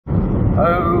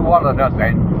Oh, what an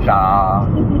adventure!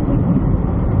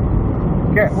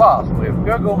 Get lost with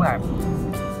Google Maps.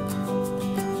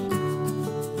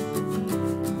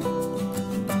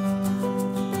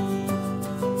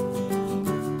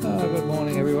 Good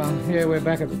morning everyone. Yeah, we're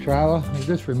back at the trailer. I've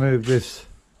just removed this.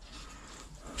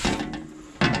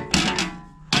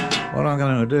 What I'm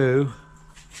going to do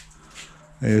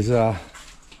is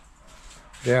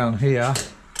down here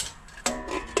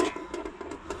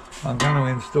I'm going to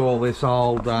install this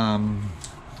old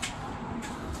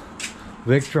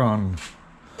Victron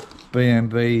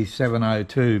BMV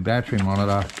 702 battery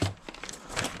monitor.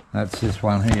 That's this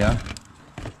one here.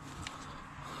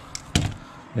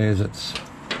 There's its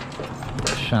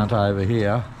shunt over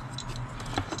here.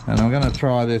 And I'm going to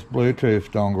try this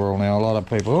Bluetooth dongle. Now a lot of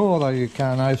people, although you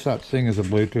can't, no such thing as a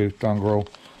Bluetooth dongle.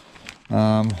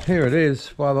 Here it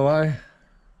is, by the way.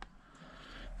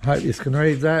 Hope you can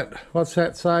read that. What's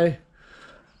that say?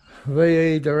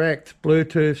 VE Direct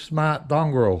Bluetooth Smart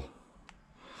Dongle.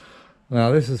 Now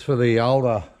this is for the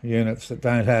older units that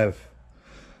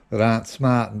aren't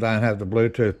smart and don't have the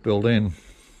Bluetooth built in.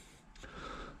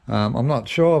 I'm not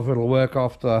sure if it'll work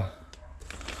off the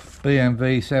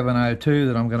BMV 702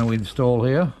 that I'm going to install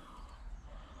here.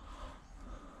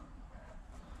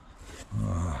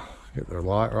 Get the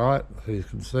light right so you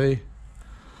can see.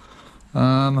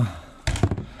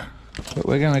 But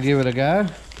we're going to give it a go.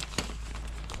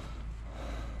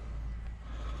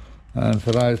 And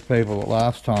for those people that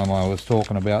last time I was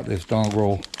talking about this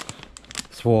dongle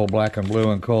swore black and blue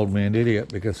and called me an idiot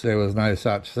because there was no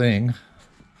such thing.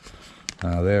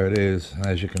 There it is.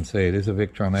 As you can see, it is a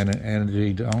Victron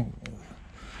Energy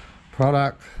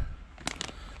product.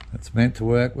 It's meant to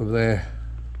work with their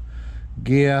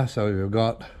gear. So if you've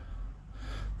got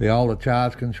the older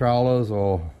charge controllers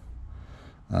or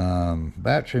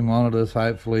battery monitors,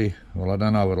 hopefully, well, I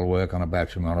don't know if it'll work on a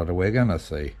battery monitor. We're going to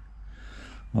see.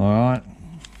 Alright,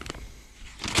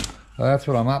 so that's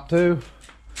what I'm up to,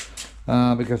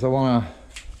 because I want to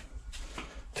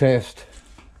test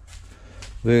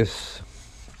this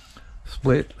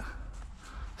split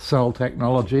cell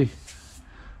technology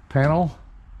panel.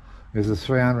 This is a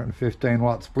 315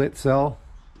 watt split cell.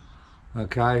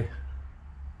 Okay,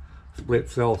 split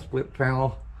cell split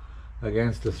panel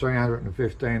against a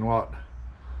 315 watt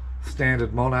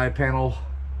standard mono panel.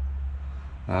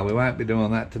 We won't be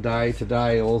doing that today.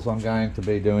 Today all I'm going to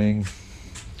be doing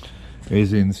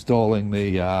is installing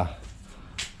the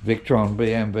Victron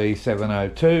BMV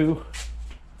 702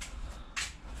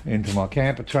 into my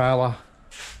camper trailer.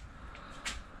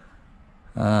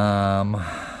 And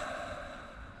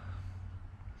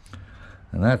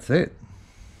that's it.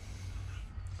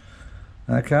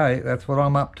 Okay, that's what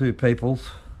I'm up to,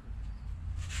 peoples.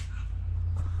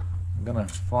 I'm gonna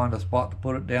find a spot to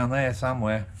put it down there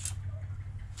somewhere.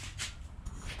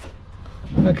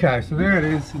 Okay, so there it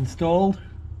is installed.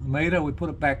 The meter, we put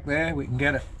it back there. We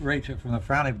can reach it from the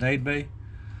front if need be.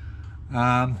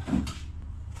 But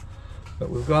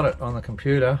we've got it on the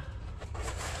computer.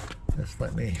 Just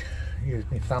let me use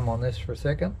my thumb on this for a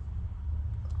second.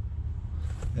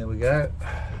 There we go.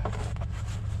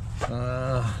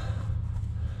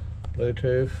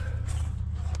 Bluetooth.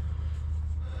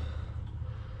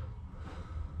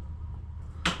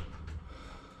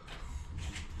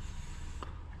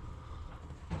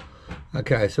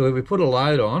 Okay, so if we put a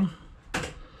load on,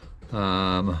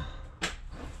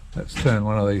 let's turn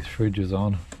one of these fridges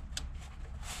on.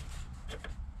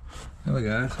 There we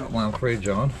go, it's got one fridge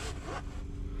on.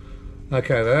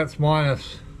 Okay, that's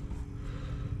minus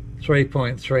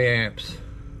 3.3 amps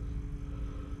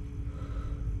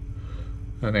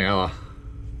an hour,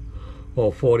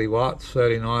 or 40 watts,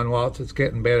 39 watts. It's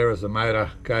getting better as the motor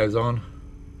goes on.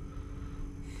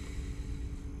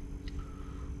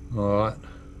 Alright.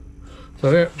 So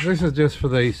this is just for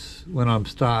these, when I'm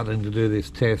starting to do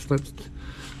this test.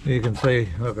 You can see,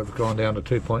 look, I've gone down to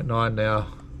 2.9 now,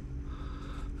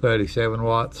 37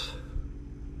 watts.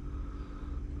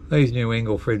 These new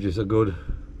Engel fridges are good.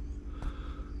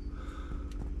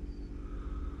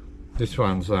 This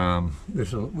one's,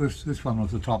 this one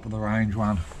was the top of the range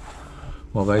one.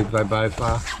 Well, they both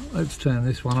are. Let's turn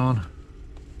this one on.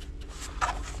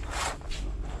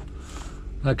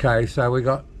 Okay, so we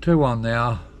got two on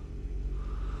now.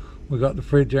 We've got the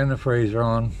fridge and the freezer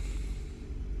on.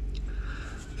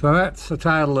 So that's a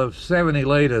total of 70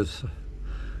 litres.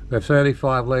 They're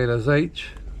 35 litres each.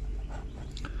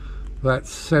 That's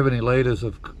 70 litres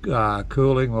of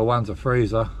cooling. Well, one's a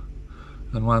freezer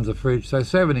and one's a fridge, so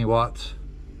 70 watts.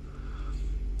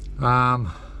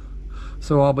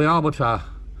 So I'll be able to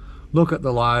look at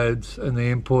the loads and the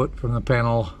input from the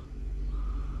panel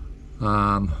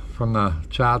from from the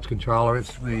charge controller.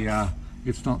 It's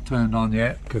not turned on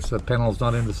yet because the panel's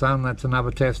not in the sun. That's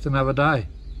another test another day.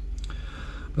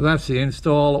 But that's the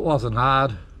install. It wasn't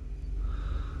hard.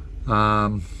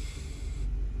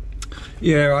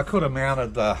 Yeah, I could have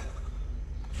mounted the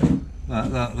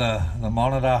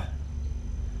monitor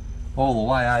all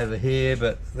the way over here,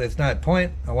 but there's no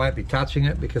point. I won't be touching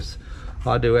it because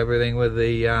I do everything with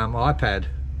the iPad.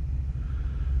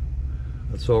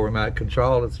 It's all remote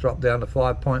controlled. It's dropped down to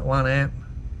 5.1 amp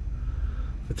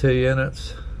for 2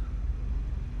 units,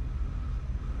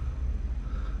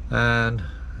 and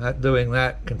at doing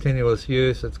that continuous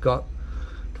use, it's got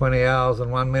 20 hours and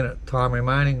 1 minute time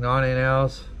remaining, 19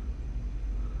 hours.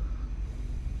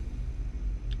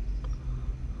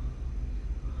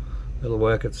 It'll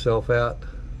work itself out.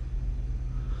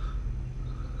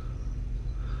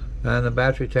 And the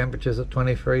battery temperature's at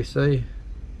 23°C.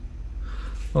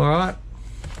 Alright,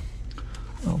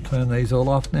 I'll turn these all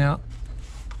off now.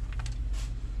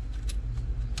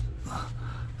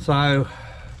 So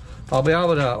I'll be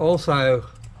able to also,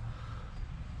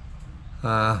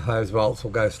 those volts will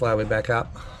go slowly back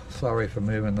up. Sorry for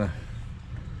moving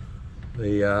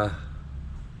the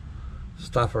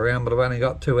stuff around, but I've only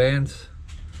got 2 hands.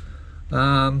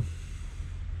 So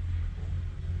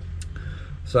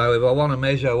if I want to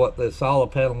measure what the solar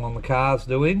panel on the car's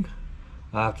doing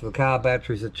after the car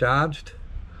batteries are charged,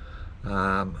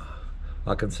 I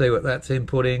can see what that's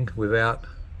inputting without,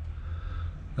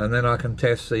 and then I can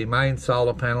test the main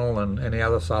solar panel and any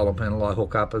other solar panel I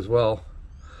hook up as well.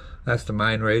 That's the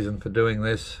main reason for doing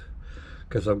this,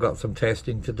 because I've got some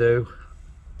testing to do.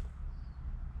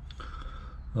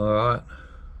 Alright.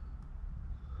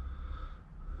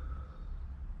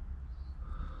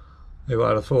 If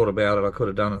I'd have thought about it, I could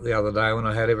have done it the other day when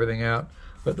I had everything out.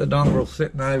 But the dongle's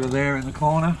sitting over there in the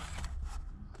corner.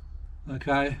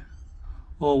 Okay,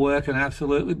 all working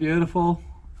absolutely beautiful.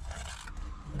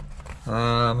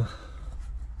 They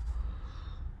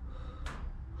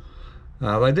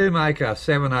do make a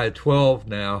 7012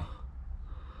 now,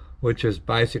 which is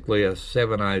basically a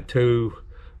 702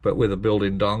 but with a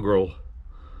built-in dongle,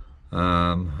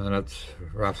 and it's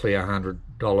roughly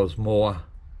 $100 more.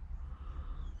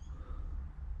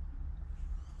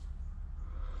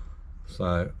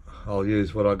 So I'll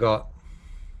use what I got,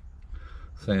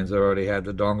 since I already had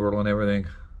the dongle and everything.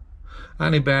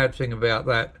 Only bad thing about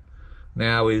that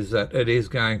now is that it is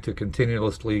going to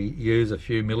continuously use a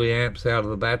few milliamps out of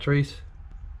the batteries,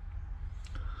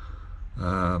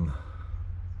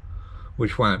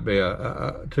 which won't be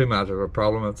too much of a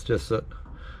problem. It's just that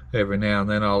every now and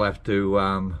then I'll have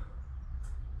to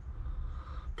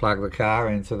plug the car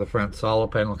in so the front solar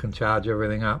panel can charge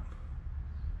everything up.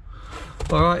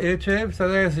 Alright YouTube, so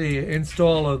there's the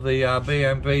install of the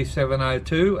BMV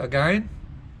 702 again.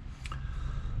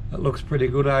 It looks pretty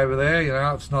good over there, you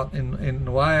know, it's not in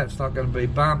the way, it's not going to be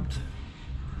bumped.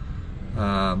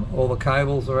 All the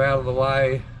cables are out of the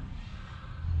way.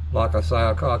 Like I say,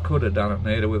 I could have done it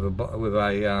neater with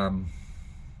a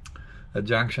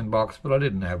junction box, but I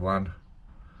didn't have one.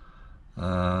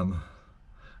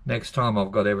 Next time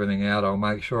I've got everything out, I'll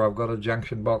make sure I've got a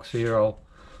junction box here.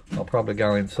 I'll probably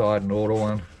go inside and order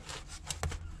one,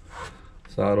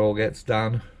 so it all gets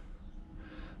done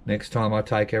next time I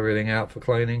take everything out for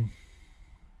cleaning.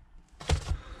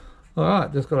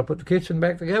 Alright, just got to put the kitchen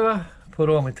back together, put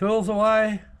all my tools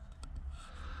away,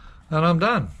 and I'm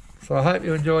done. So I hope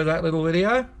you enjoyed that little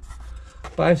video.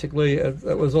 Basically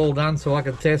it was all done so I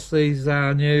could test these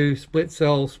new split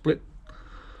cell split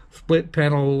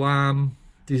panel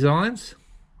designs.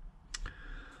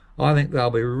 I think they'll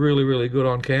be really good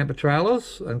on camper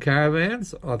trailers and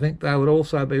caravans. I think they would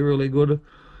also be really good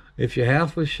if your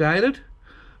house was shaded.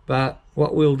 But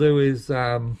what we'll do is,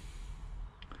 I've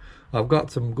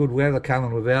got some good weather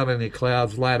coming without any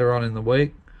clouds later on in the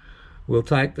week. We'll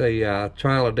take the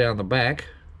trailer down the back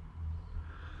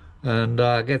and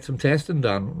get some testing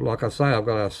done. Like I say, I've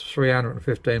got a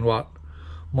 315 watt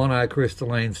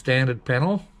monocrystalline standard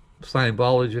panel, same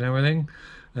voltage and everything.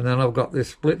 And then I've got this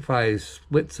split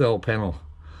cell panel.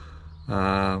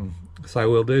 So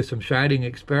we'll do some shading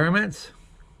experiments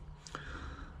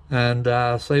and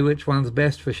see which one's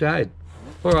best for shade.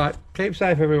 Alright, keep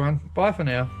safe everyone. Bye for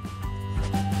now.